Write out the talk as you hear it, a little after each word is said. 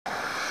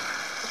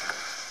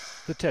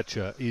The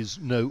Techa is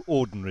no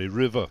ordinary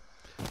river.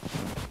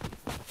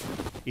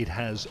 It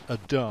has a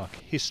dark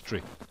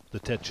history. The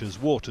Techa's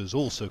waters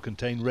also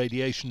contain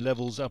radiation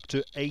levels up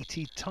to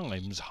 80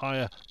 times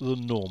higher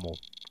than normal.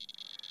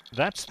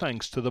 That's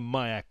thanks to the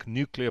Mayak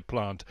nuclear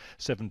plant,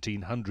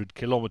 1,700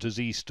 kilometers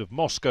east of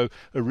Moscow,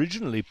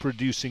 originally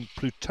producing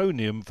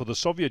plutonium for the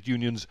Soviet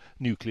Union's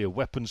nuclear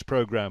weapons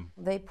program.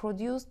 They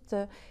produced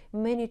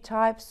many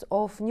types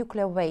of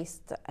nuclear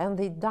waste, and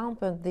they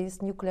dumped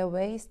this nuclear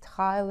waste,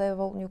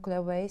 high-level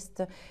nuclear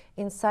waste,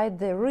 inside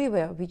the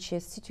river, which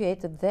is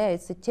situated there.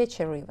 It's the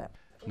Techa River.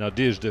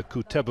 Nadezhda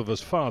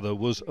Kutepova's father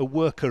was a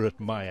worker at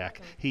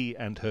Mayak. He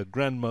and her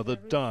grandmother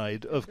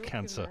died of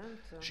cancer.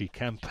 She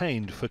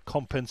campaigned for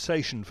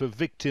compensation for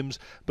victims,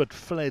 but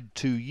fled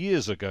 2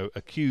 years ago,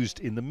 accused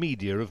in the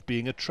media of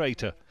being a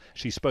traitor.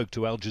 She spoke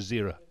to Al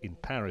Jazeera in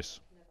Paris.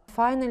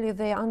 Finally,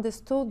 they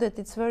understood that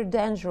it's very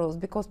dangerous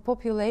because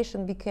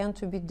population began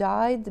to be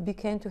died,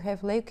 began to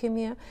have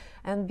leukemia,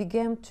 and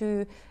began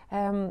to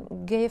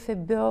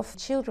give birth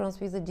children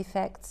with the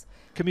defects.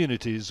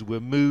 Communities were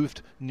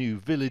moved, new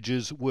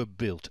villages were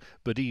built,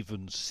 but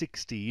even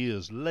 60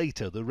 years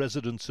later, the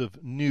residents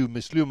of New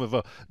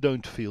Myslyumova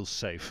don't feel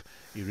safe.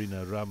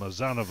 Irina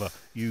Ramazanova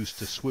used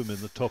to swim in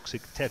the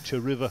toxic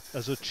Techa River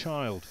as a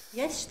child.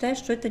 I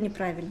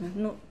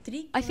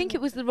think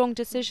it was the wrong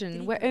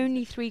decision. We're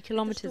only 3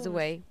 kilometers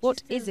away.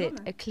 What is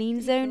it, a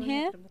clean zone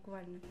here?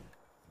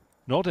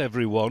 Not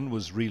everyone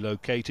was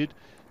relocated.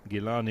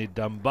 Gilani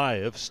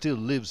Dambayev still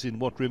lives in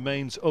what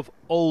remains of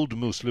old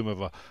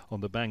Myslyumova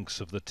on the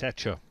banks of the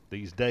Techa.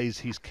 These days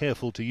he's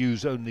careful to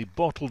use only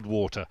bottled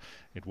water.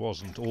 It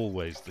wasn't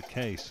always the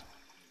case.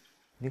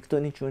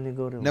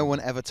 No one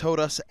ever told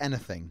us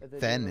anything.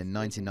 Then, in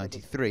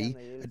 1993,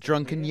 a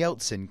drunken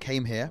Yeltsin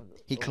came here.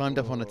 He climbed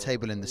up on a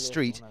table in the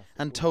street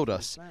and told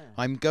us,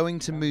 "I'm going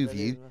to move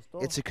you.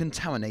 It's a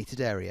contaminated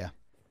area."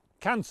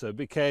 Cancer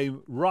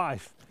became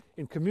rife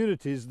in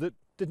communities that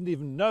didn't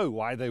even know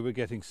why they were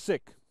getting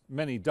sick.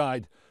 Many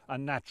died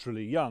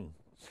unnaturally young.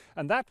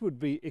 And that would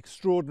be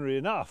extraordinary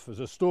enough as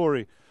a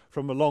story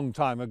from a long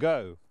time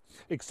ago,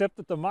 except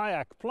that the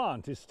Mayak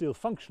plant is still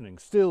functioning,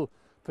 still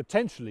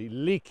potentially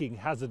leaking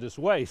hazardous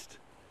waste.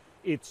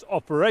 Its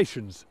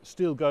operations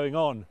still going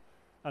on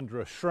under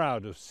a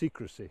shroud of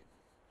secrecy.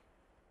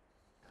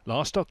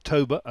 Last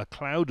October, a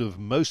cloud of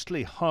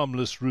mostly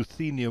harmless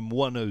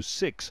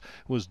ruthenium-106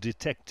 was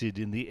detected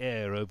in the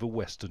air over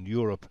Western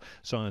Europe.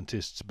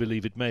 Scientists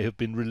believe it may have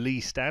been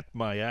released at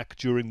Mayak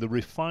during the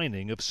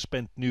refining of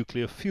spent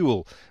nuclear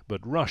fuel,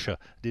 but Russia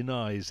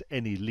denies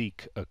any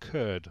leak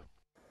occurred.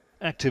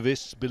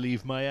 Activists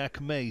believe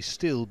Mayak may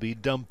still be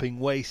dumping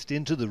waste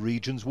into the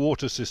region's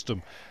water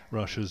system.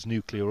 Russia's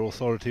nuclear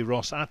authority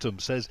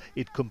Rosatom says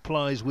it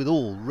complies with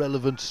all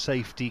relevant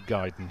safety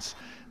guidance.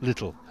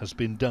 Little has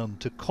been done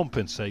to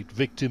compensate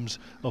victims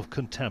of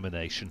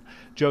contamination.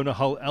 Jonah,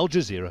 Al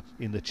Jazeera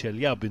in the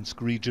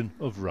Chelyabinsk region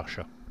of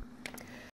Russia.